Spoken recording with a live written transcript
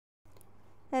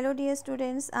Hello dear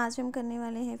students, आज हम करने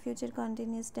वाले हैं फ्यूचर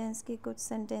कॉन्टिन्यूस टेंस के कुछ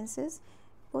सेंटेंसेस।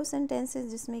 वो सेंटेंसेस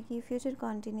जिसमें कि फ्यूचर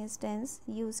कॉन्टिन्यूस टेंस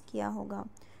यूज़ किया होगा।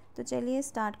 तो चलिए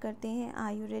स्टार्ट करते हैं।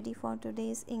 Are you ready for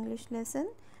today's English lesson?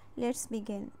 Let's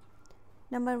begin.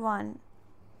 Number 1,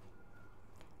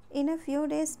 in a few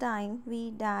days time we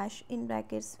dash in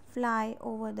brackets fly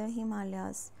over the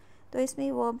Himalayas. तो इसमें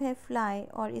वर्ब है फ्लाई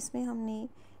और इसमें हमने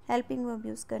हेल्पिंग वर्ब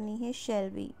यूज़ करनी है shall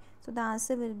be. So the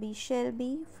answer will be shall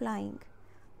be flying.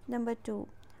 Number 2,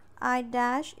 I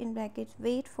dash in bracket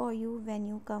wait for you when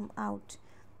you come out.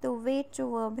 तो wait जो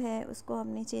वर्ब है उसको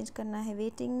हमने चेंज करना है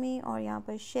वेटिंग में और यहाँ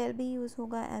पर शैल बी यूज़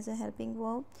होगा as a helping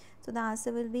verb. So the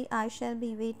answer will B I shall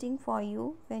be waiting for you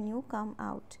when you come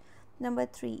out. Number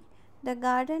 3, the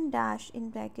garden dash in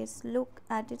brackets look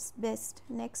at its best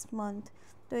next month.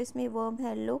 तो इसमें verb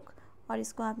है look और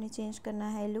इसको आपने change करना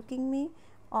है looking में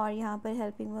और यहाँ पर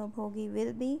हेल्पिंग वर्ब होगी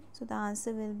will be. So the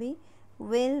answer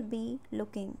will be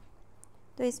looking.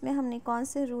 तो इसमें हमने कौन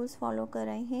से रूल्स फॉलो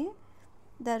कराए हैं?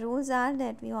 The rules are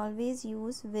that we always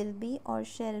use will be और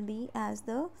shall be as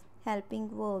the helping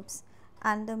verbs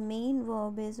and the main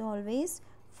verb is always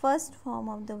first form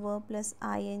of the verb plus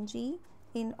ing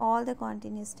in all the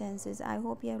continuous tenses. I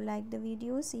hope you have liked the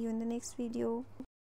video. See you in the next video.